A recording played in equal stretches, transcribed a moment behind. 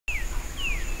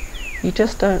You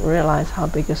just don't realise how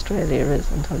big Australia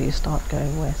is until you start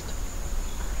going west.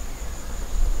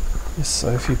 There's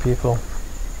so few people.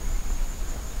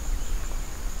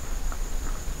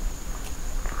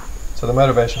 So the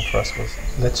motivation for us was,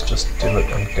 let's just do it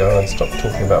and go and stop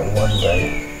talking about one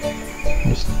day.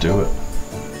 Just do it.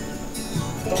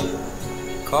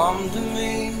 Come to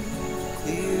me,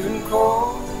 clear and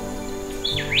cold,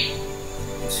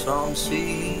 some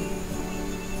sea.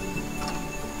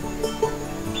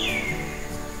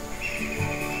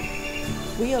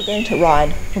 We are going to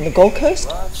ride from the Gold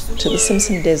Coast to the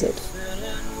Simpson Desert.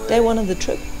 Day one of the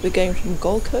trip, we're going from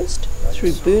Gold Coast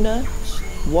through Boonah,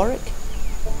 Warwick,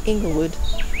 Inglewood,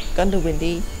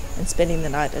 Goondiwindi, and spending the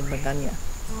night at Bunganya.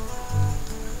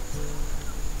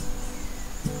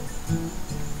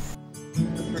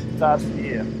 The trip starts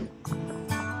here.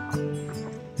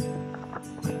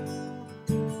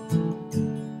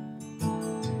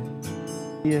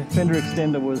 The fender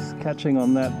extender was catching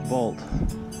on that bolt.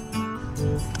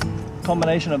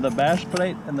 Combination of the bash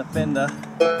plate and the fender.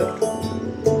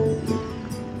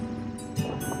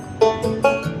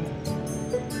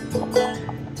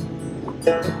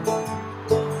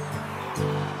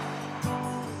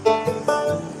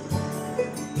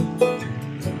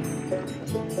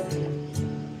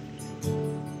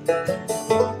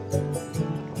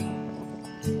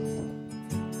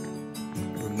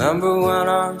 Remember when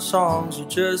our songs were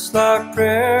just like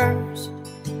prayers,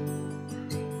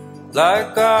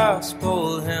 like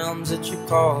gospel hymns that you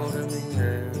called in the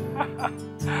air.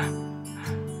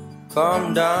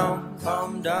 Come down.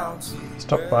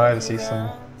 Stop by to see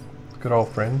some good old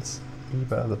friends.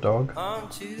 Eva the dog.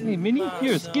 Hey Minnie,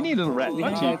 you're a skinny little rat,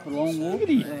 aren't you? Look at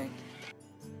you.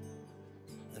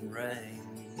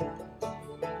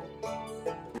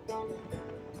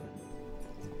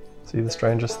 See the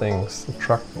strangest things. The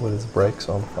truck with its brakes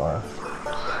on fire.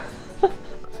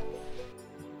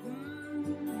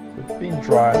 It's been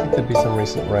dry. I think there'd be some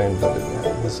recent rain, but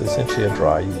it was essentially a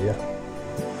dry year.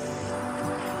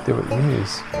 There were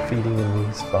emus feeding in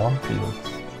these farm fields.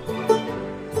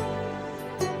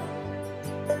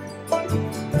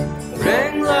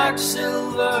 Ring like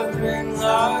silver, ring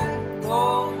like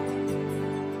gold.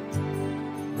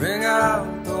 Ring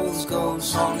out those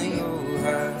ghosts on the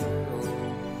Ohio.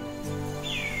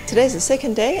 Today's the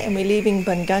second day and we're leaving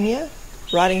Bunganya,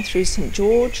 riding through St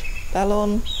George,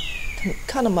 Ballon,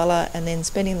 Cunnamulla, and then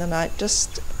spending the night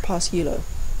just past Yulo.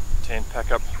 Tent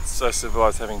pack up. It's so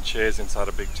civilised having chairs inside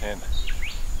a big tent.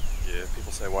 Yeah,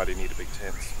 people say, why do you need a big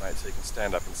tent, mate? So you can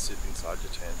stand up and sit inside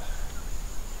your tent.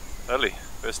 Totally.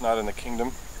 First night in the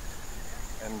kingdom.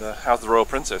 And how's the Royal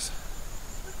Princess?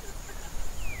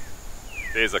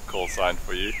 There's a call sign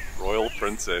for you. Royal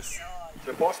Princess.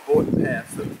 So Bosch bought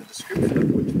pants that the description of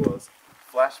which was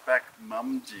flashback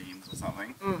mum jeans or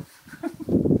something.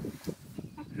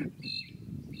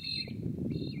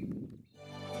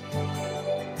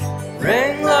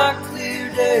 Ring like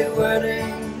clear day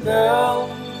wedding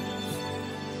bells.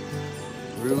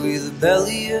 Were we the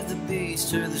belly of the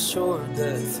beast or the sword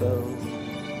that fell?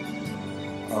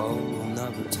 Oh, we'll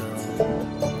never tell.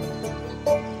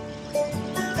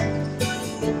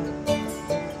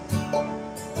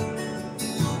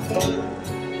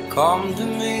 Come to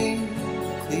me,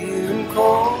 clear and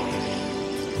cold,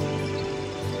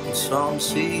 and some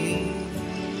sea.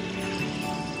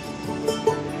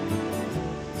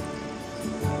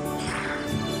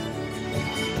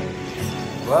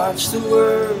 Watch the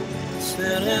world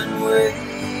spin in waves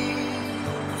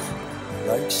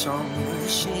like some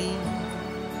machine.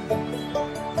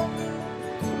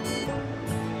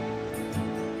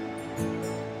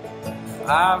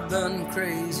 I've been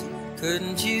crazy,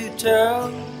 couldn't you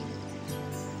tell?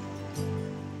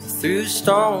 Threw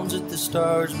stones at the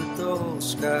stars, but the whole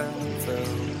sky fell.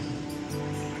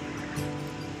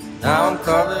 Now I'm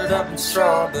covered up in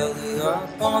straw, belly up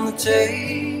on the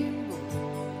table,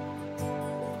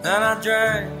 and I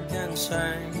drank and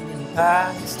sang and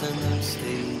passed in the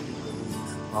stable.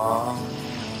 On.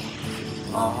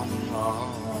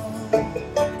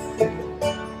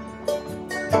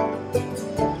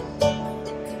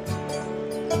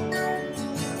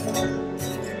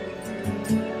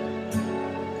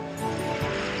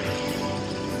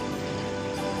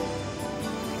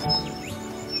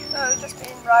 Just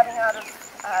been riding out of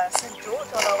St George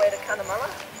on our way to Cunnamulla.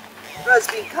 The road's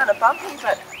been kind of bumpy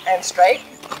and straight,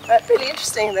 but really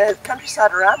interesting, the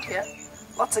countryside around here.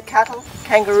 Lots of cattle,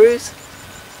 kangaroos,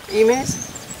 emus.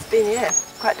 It's been, yeah,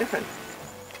 quite different.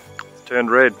 It's turned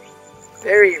red.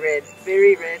 Very red,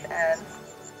 and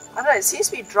I don't know, it seems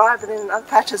to be dry, but in other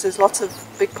patches there's lots of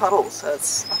big puddles, so I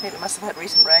think it must have had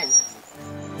recent rains.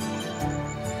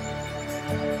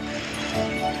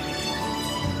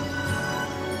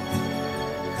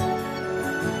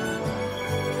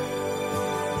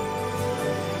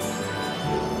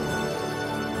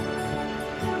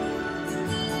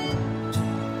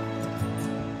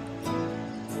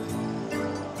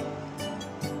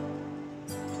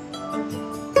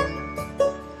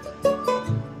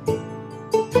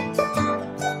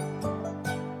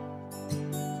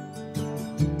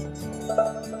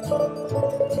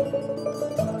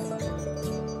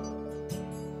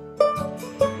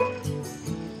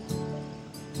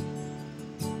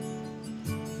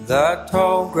 that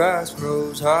tall grass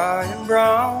grows high and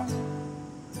brown.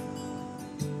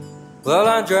 Well,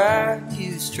 I drag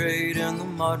you straight in the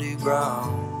muddy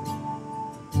ground,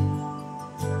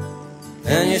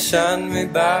 and you send me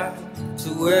back to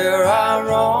where I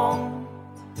roam.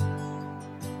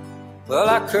 Well,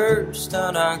 I cursed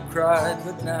and I cried,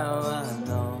 but now I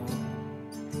know.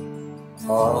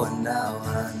 Oh, and now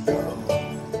I know.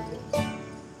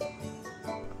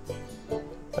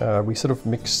 We sort of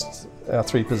mixed our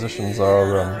three positions.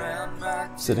 Are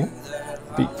sitting,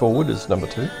 feet forward is number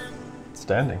 2,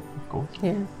 standing, of course.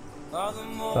 Yeah.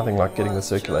 Nothing like getting the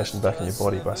circulation back in your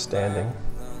body by standing.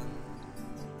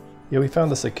 Yeah, we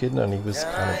found this echidna and he was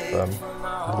kind of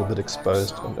a little bit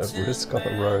exposed and at risk on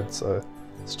the road, so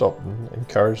stopped and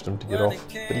encouraged him to get off.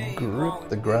 But he gripped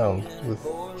the ground with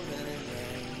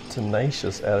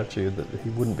tenacious attitude that he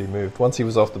wouldn't be moved. Once he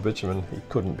was off the bitumen, he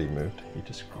couldn't be moved. He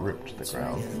just gripped the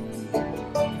ground.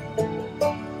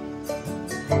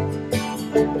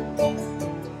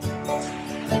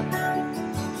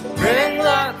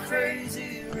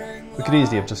 We could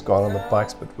easily have just gone on the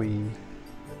bikes, but we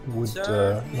would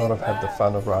not have had the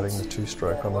fun of riding the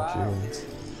 2-stroke on the dunes.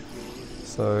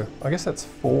 So I guess that's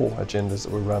 4 agendas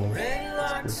that we're running.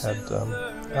 So we had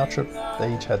our trip,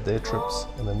 they each had their trips,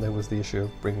 and then there was the issue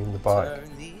of bringing the bike.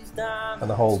 And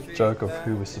the whole joke of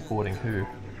who was supporting who.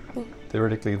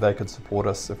 Theoretically they could support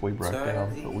us if we broke down,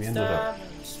 but we ended up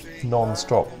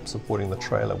non-stop supporting the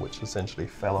trailer, which essentially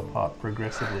fell apart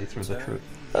progressively through the trip.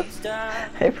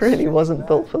 It really wasn't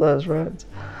built for those roads.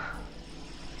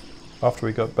 After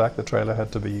we got back, the trailer had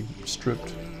to be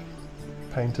stripped,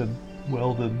 painted,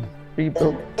 welded,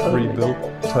 rebuilt,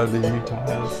 totally new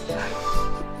tires.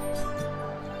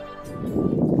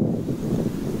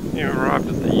 You arrived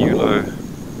at the Yulo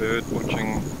bird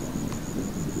watching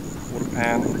water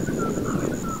pan,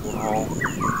 waterhole,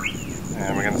 and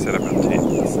we're going to set up a tent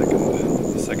the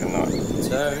second night.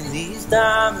 Turn these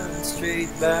diamonds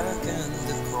straight back in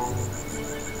the cold.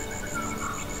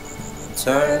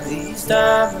 Turn these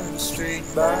diamonds straight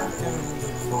back in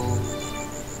the cold.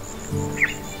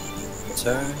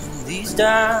 Turn these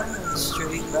diamonds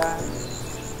straight back.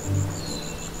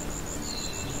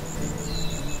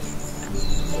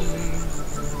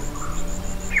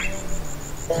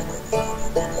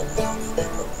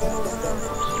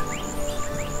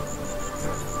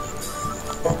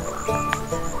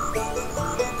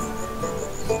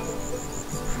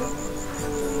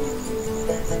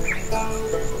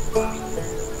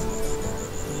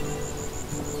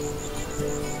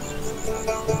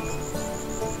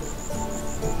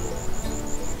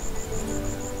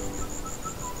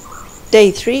 Day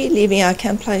 3, leaving our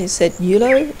camp place at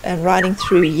Yulo and riding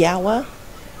through Yawa,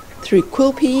 through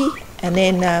Quilpie, and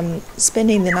then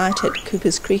spending the night at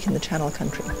Coopers Creek in the Channel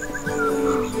Country.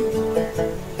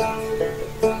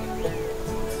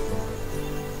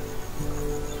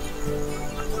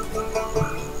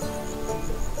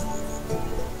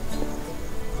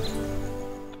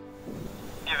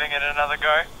 Giving it another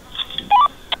go.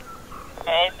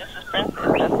 Hey, this is Princess.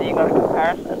 I see you got a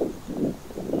comparison.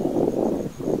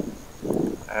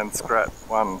 And scrap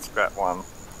one.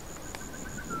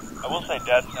 I will say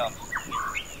Dad sounds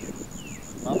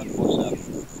rather more sound.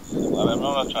 I'm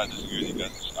not trying to disagree with you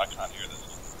guys, I can't hear this.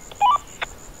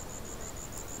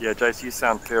 Yeah, Jace, you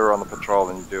sound clearer on the patrol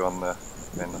than you do on the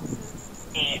Fender.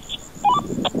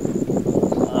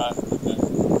 Alright, okay.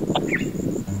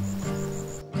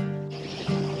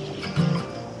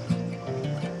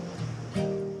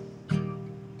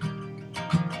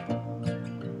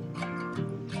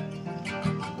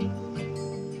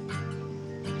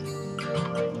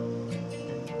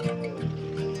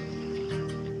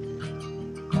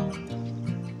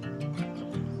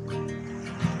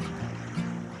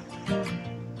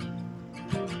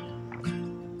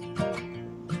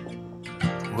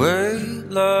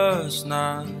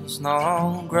 Weightlessness,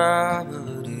 no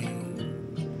gravity.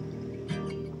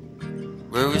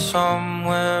 Were we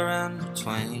somewhere in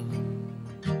between?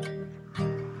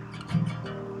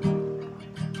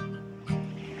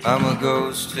 I'm a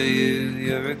ghost to you,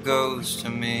 you're a ghost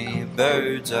to me. A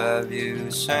bird's eye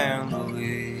view, San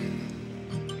Luis.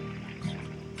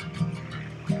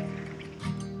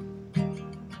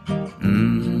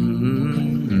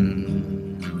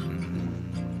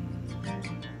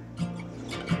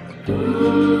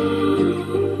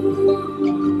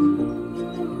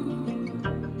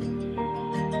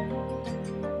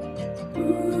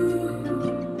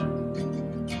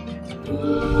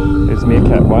 There's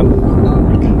Meerkat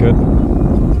 1, looking good.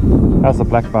 How's the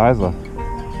black visor?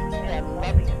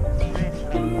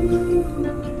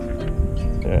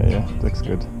 Yeah, looks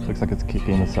good. Looks like it's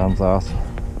kicking the sun's ass.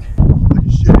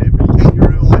 Every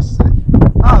kangaroo I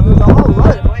a whole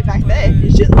lot of way back there.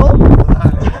 You shoot them all.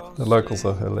 The locals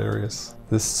are hilarious.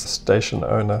 This station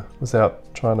owner was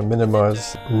out trying to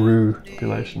minimise roo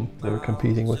population. They were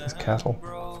competing with his cattle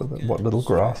for what little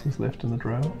grass was left in the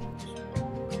drought.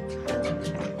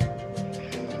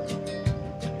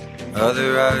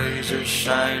 Other eyes are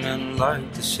shining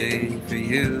like the sea for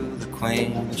you, the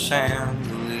queen of chandeliers.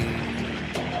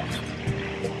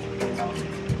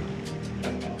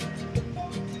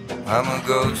 I'm a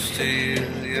ghost to you,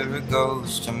 you're a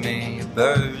ghost to me, a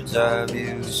bird's eye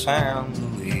view chandelier.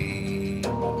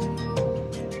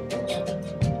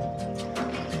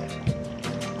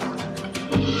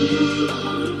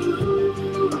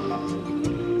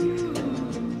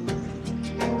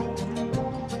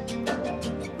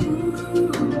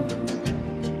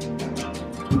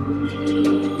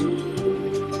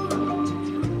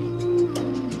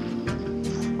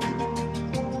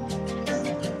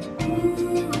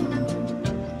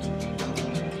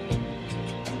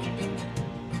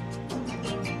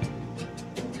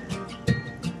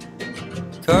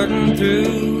 Cutting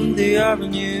through the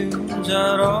avenues,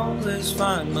 I'd always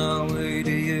find my way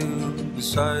to you.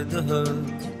 Beside the hook,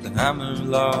 the hammer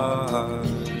lies.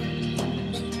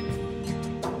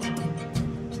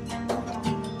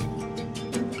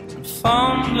 And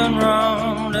fumbling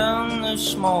round in the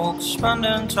smoke,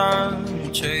 spending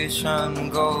time chasing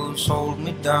ghosts. Hold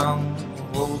me down,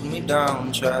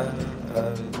 child.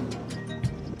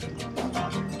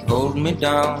 Hold me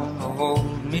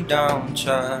down,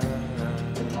 child.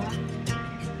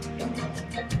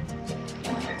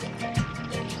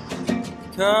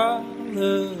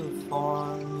 California,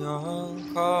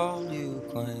 call you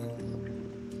Quin,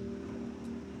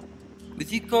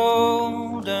 with your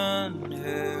golden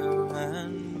hair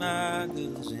and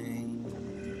magazine.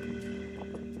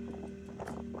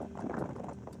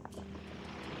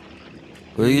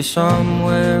 Were you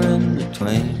somewhere in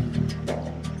between?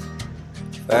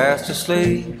 Fast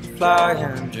asleep, fly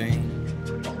and dream.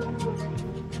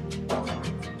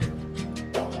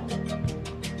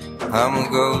 I'm a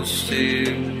ghost to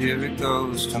you, you're a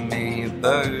ghost to me, a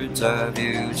bird's eye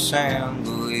view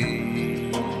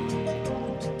chandelier.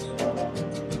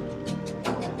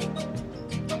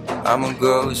 I'm a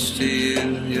ghost to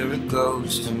you, you're a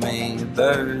ghost to me, a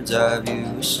bird's eye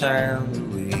view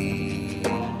chandelier.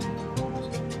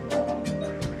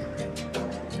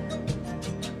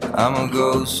 I'm a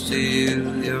ghost to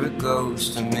you, you're a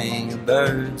ghost to me, a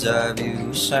bird's eye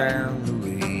view chandelier.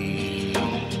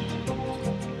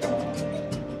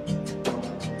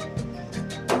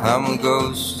 I'm a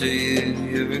ghost to you,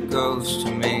 you're a ghost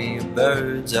to me, a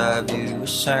bird's eye view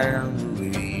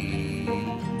chandelier.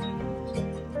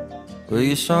 Were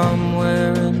you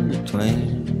somewhere in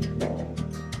between?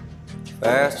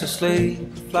 Fast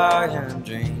asleep, fly and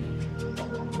dream.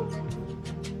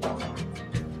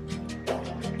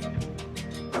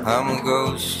 I'm a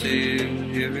ghost to you,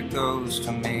 you're a ghost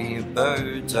to me, a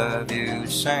bird's eye view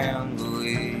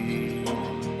chandelier.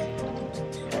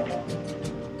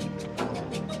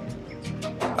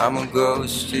 I'm a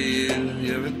ghost to you,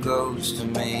 you're a ghost to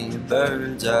me, a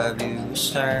bird's eye view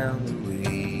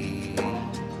chandelier.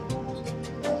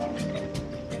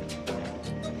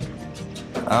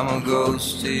 I'm a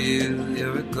ghost to you,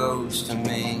 you're a ghost to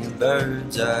me, a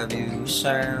bird's eye view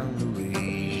chandelier.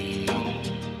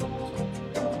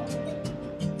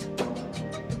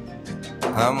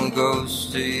 I'm a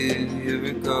ghost to you, you're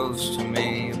a ghost to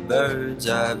me, a bird's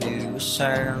eye view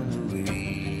chandelier.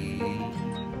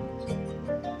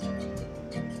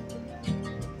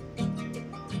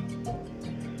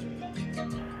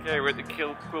 Okay, we're at the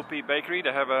Quilpie Bakery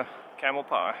to have a camel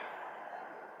pie.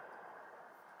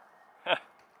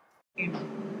 Okay.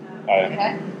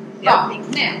 Yeah. Now,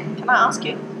 can I ask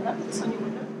you? Can I put this on your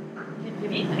window?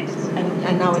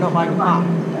 And now we're not buying a park.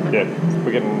 Yeah,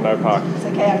 we're getting no park. It's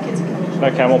okay, our kids are coming.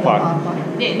 No camel park.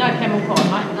 Yeah, no camel pie,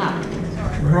 mate,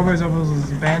 no. Robbo's office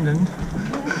is abandoned.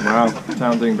 Wow,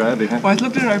 town doing badly, huh? Well, I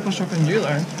looked at an Opal shop in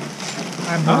Julo.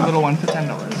 I bought a little one for $10.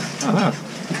 Oh, no.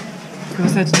 Because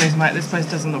I said to James, mate, this place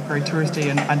doesn't look very touristy,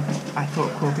 and I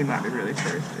thought Quilpie might be really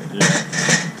touristy.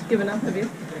 Yeah. Given up, have you?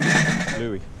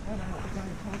 Louis.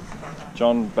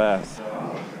 John Bass.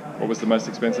 What was the most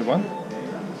expensive one?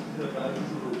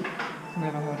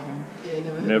 Never heard of him. Yeah,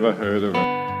 Never heard of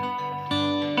him.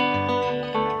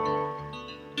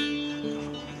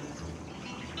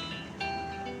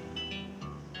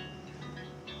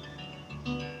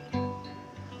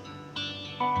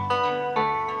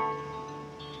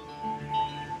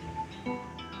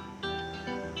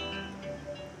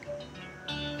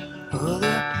 Well,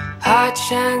 the heart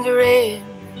shines red,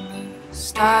 and the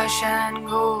stars shine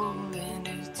gold, and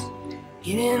it's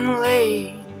getting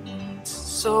late. It's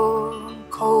so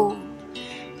cold.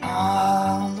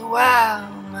 All the while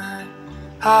my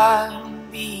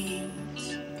heart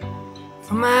beats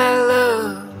for my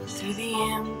love through the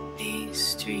empty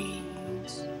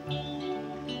streets.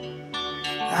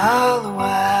 All the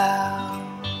while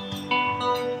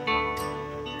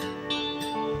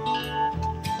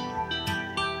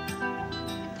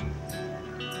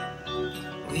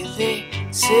with a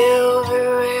silver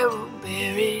arrow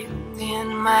buried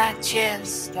in my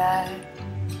chest, I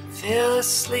fell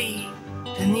asleep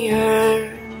in the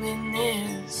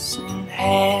earliness and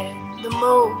had the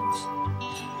most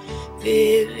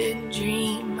vivid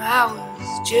dream. I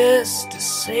was just a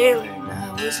sailor and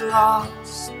I was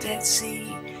lost at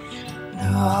sea,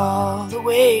 and all the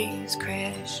waves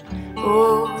crashed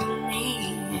over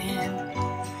me, and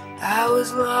I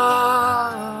was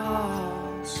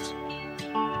lost.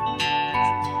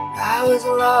 I was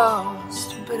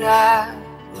lost, but I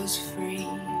was free.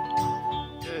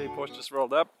 Okay, Porsche just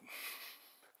rolled up.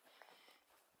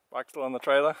 Bike still on the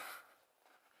trailer.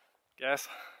 Gas, a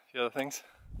few other things.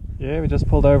 Yeah, we just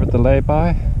pulled over at the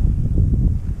lay-by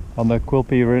on the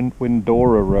Quilpie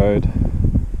Windorah road,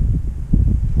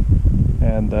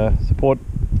 and the support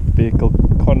vehicle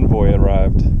convoy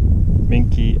arrived.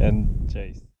 Minky and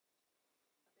Jace.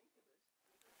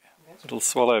 Little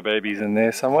swallow babies in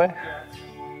there somewhere.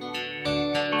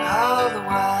 All the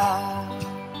while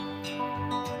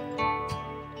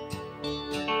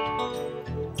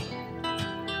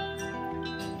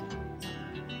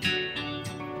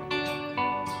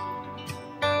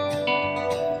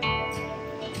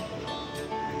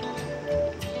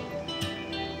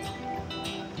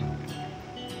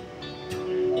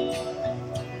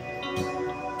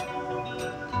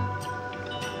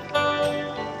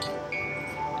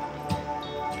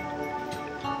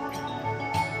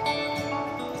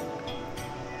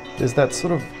There's that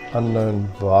sort of unknown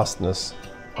vastness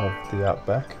of the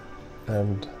outback,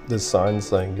 and there's signs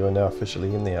saying you're now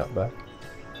officially in the outback.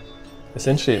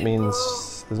 Essentially it means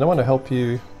there's no one to help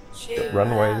you get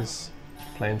runways,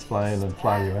 planes flying and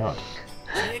fly you out.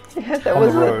 Yeah, that on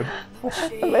was the road.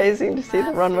 amazing to see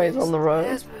the runways on the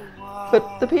road.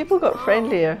 But the people got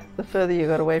friendlier the further you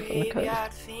got away from the coast.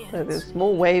 So there's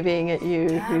more waving at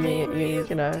you, hooting at you,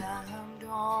 you know.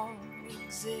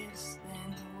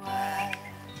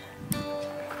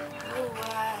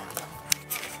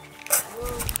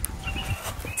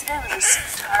 Today was a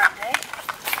super tiring day.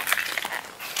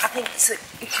 I think it's an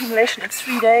accumulation of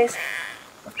 3 days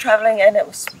of travelling, and it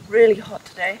was really hot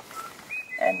today.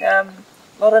 And a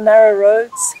lot of narrow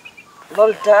roads, a lot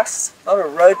of dust, a lot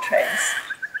of road trains.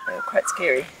 They were quite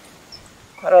scary.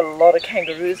 Quite a lot of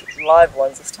kangaroos, live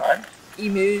ones this time.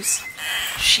 Emus,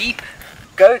 sheep,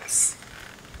 goats,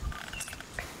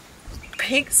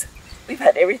 pigs. We've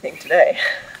had everything today.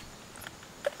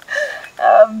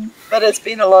 But it's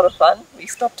been a lot of fun. We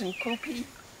stopped in Quilpie,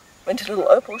 went to little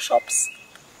opal shops,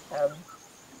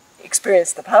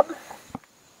 experienced the pub,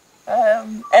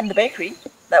 and the bakery.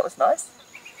 That was nice.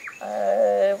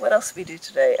 What else did we do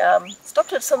today?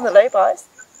 Stopped at some of the lay-bys.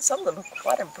 Some of them are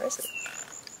quite impressive.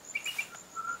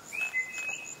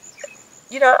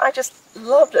 You know, I just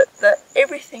loved it.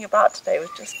 Everything about today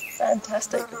was just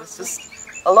fantastic. It was just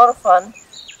a lot of fun.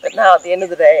 But now at the end of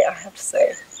the day, I have to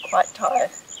say, quite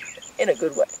tired. In a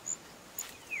good way.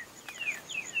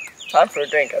 Time for a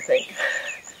drink, I think.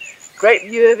 Great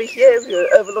view over here. We were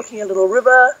overlooking a little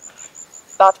river.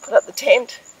 About to put up the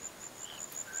tent.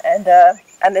 And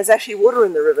there's actually water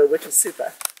in the river, which is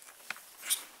super.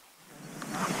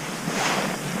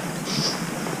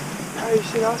 Oh, you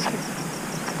should ask him.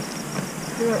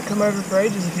 He won't come over for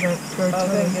ages if you don't go I'll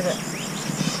go and get it.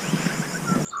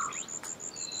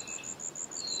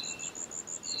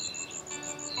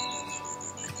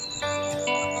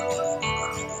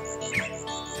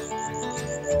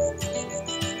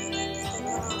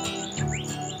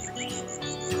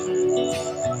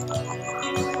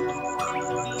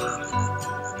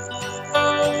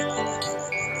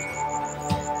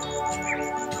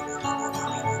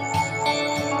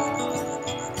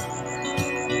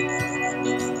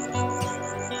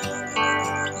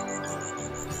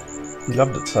 We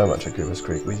loved it so much at Coopers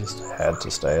Creek, we just had to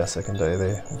stay our second day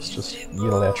there. It was just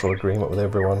unilateral agreement with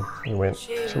everyone. We went,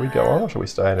 should we go on or should we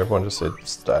stay? And everyone just said,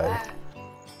 stay.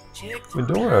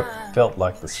 Windorah felt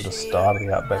like the sort of start of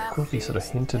the outback. Quilpie sort of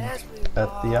hinted at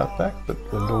the outback, but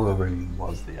Windorah really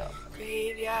was the outback.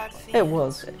 It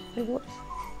was. It was.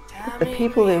 The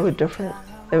people there were different.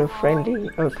 They were friendly,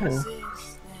 open,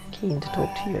 keen to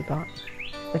talk to you about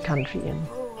the country and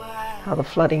how the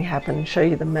flooding happened, show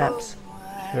you the maps.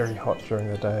 Very hot during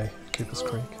the day, Coopers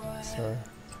Creek, so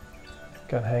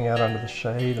go and hang out under the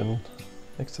shade and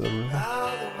next to the river.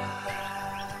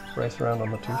 Race around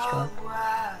on the two-stroke.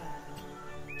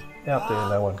 Out there,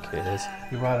 no one cares.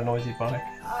 You ride a noisy bike,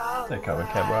 they come and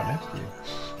camp right next to you.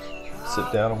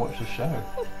 Sit down and watch the show.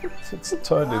 It's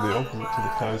totally the opposite to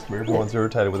the coast where everyone's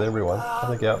irritated with everyone. I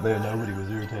think out there nobody was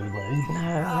irritated by anything. No,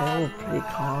 they're all pretty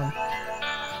calm.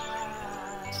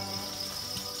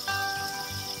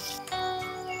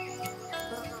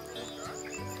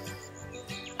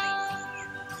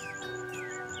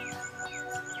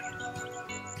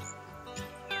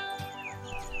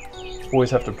 Always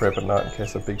have to prep at night in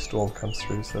case a big storm comes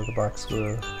through, so the bikes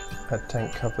had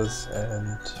tank covers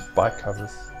and bike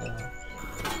covers.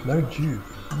 No dew.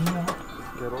 No.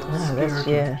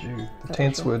 Dew. The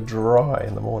tents were dry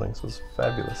in the mornings. It was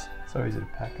fabulous. So easy to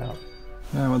pack up.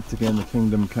 Now once again the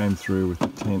kingdom came through with the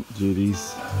tent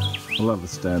duties. I love the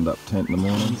stand-up tent in the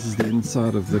morning. This is the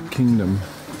inside of the kingdom.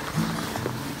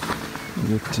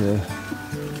 You get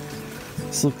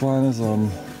slip liners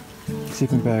on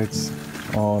sleeping bags,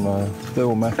 on a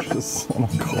thermal mattress, on a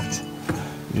cot.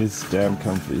 It's damn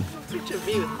comfy. Picture of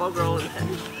me with bog roll in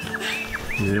hand.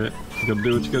 Yeah, you gotta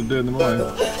do what you gotta do in the morning.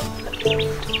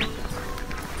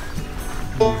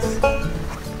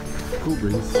 Cool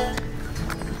breeze.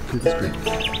 Coopers Creek.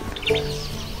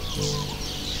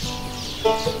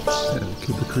 Yeah,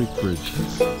 Cooper Creek Bridge.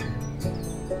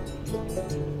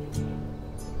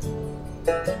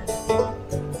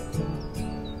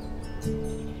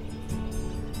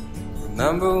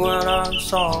 Remember when our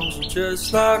songs were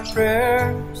just like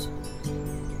prayers,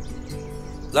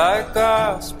 like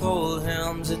gospel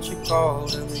hymns that you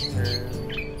called in the air.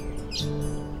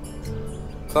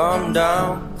 Come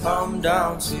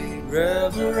down, sweet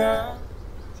reverend.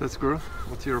 So Squirrel,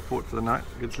 what's your report for the night?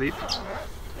 Good sleep?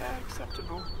 Yeah,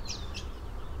 acceptable.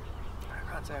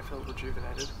 I can't say I feel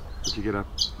rejuvenated. Did you get up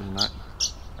in the night?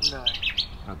 No.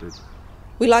 I did.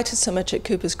 We liked it so much at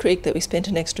Coopers Creek that we spent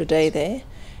an extra day there,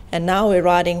 and now we're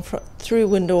riding through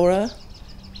Windorah,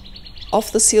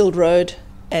 off the sealed road,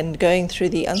 and going through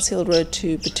the unsealed road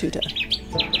to Batuta.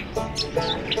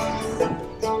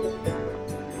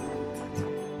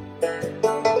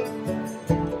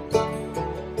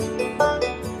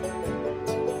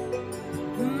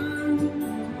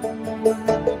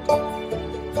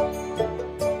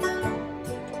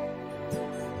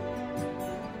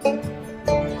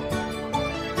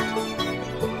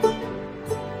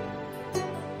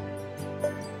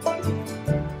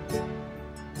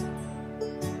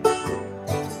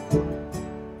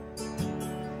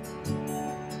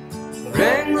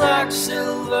 Ring like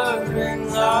silver, ring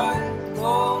like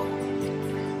gold.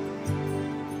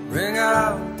 Ring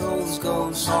out those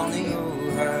ghosts on the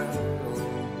old road.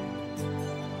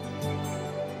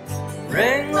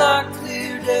 Ring like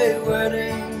clear day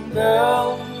wedding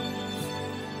bells.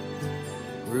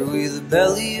 Were we the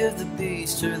belly of the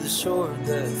beast or the sword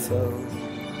that fell?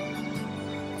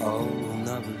 Oh, we'll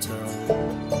never tell.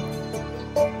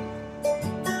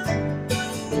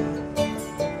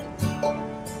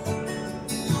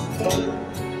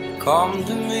 Come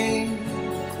to me,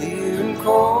 clear and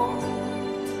cold,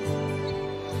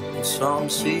 and some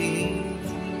sea.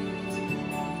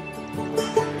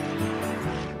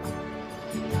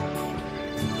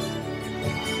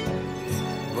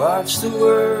 Watch the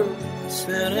world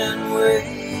spin in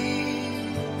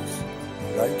waves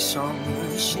like some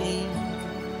machine.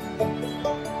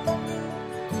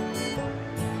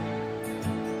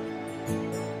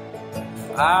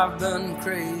 I've been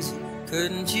crazy,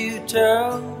 couldn't you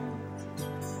tell?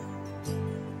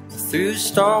 Threw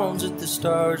stones at the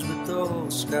stars, but the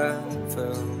whole sky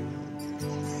fell.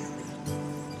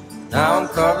 Now I'm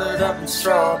covered up in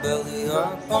straw, belly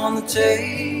up on the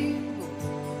table,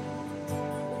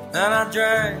 and I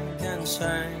drank and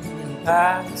sang and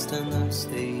passed in the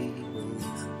stable.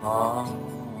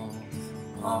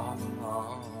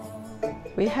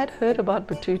 We had heard about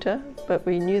Batuta, but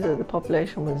we knew that the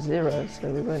population was 0, so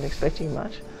we weren't expecting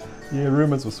much. Yeah,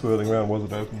 rumours were swirling around, was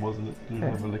it open, wasn't it? Did it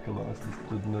have a liquor licence,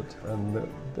 didn't it? And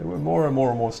there were more and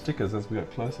more stickers as we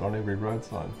got closer on every road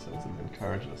sign, so it sort of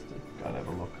encouraged us to go and have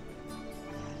a look.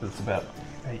 But it's about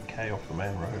 8k off the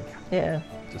main road. Yeah.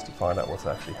 Just to find out what's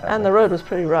actually happening. And the road was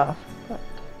pretty rough.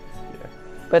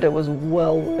 But it was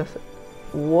well worth it.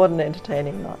 What an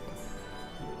entertaining night.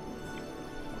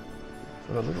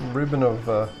 So a little ribbon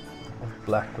of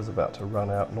black was about to run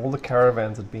out, and all the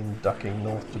caravans had been ducking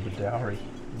north to Birdsville.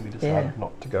 We decided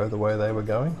not to go the way they were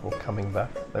going, or coming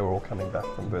back. They were all coming back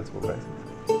from Birdsville Races.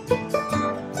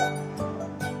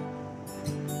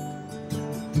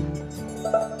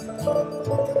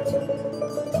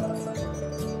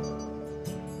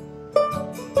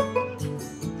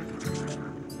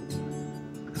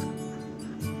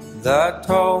 That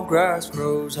tall grass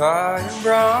grows high and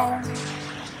brown.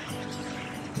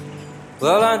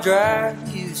 Well, I drag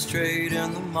you straight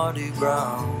in the muddy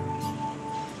ground,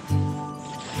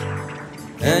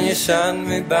 and you send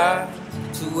me back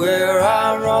to where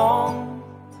I roam.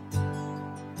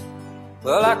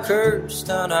 Well, I cursed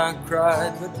and I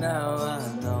cried, but now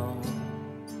I know.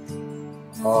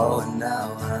 Oh,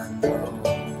 now I know.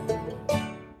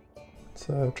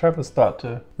 So travellers start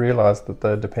to realise that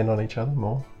they depend on each other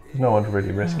more. There's no one to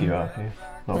really rescue out here,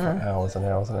 not for hours and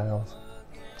hours and hours.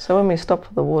 So when we stop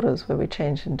for the waters, where we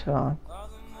change into our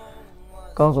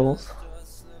goggles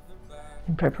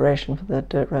in preparation for the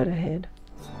dirt road ahead.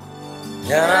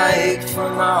 And I ached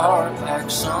from my heart like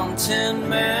some tin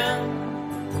man.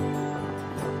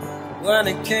 When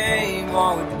it came,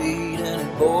 all it beat and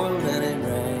it boiled and it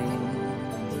rained.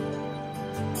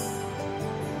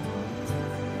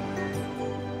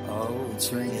 Oh,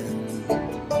 it's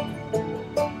ringing.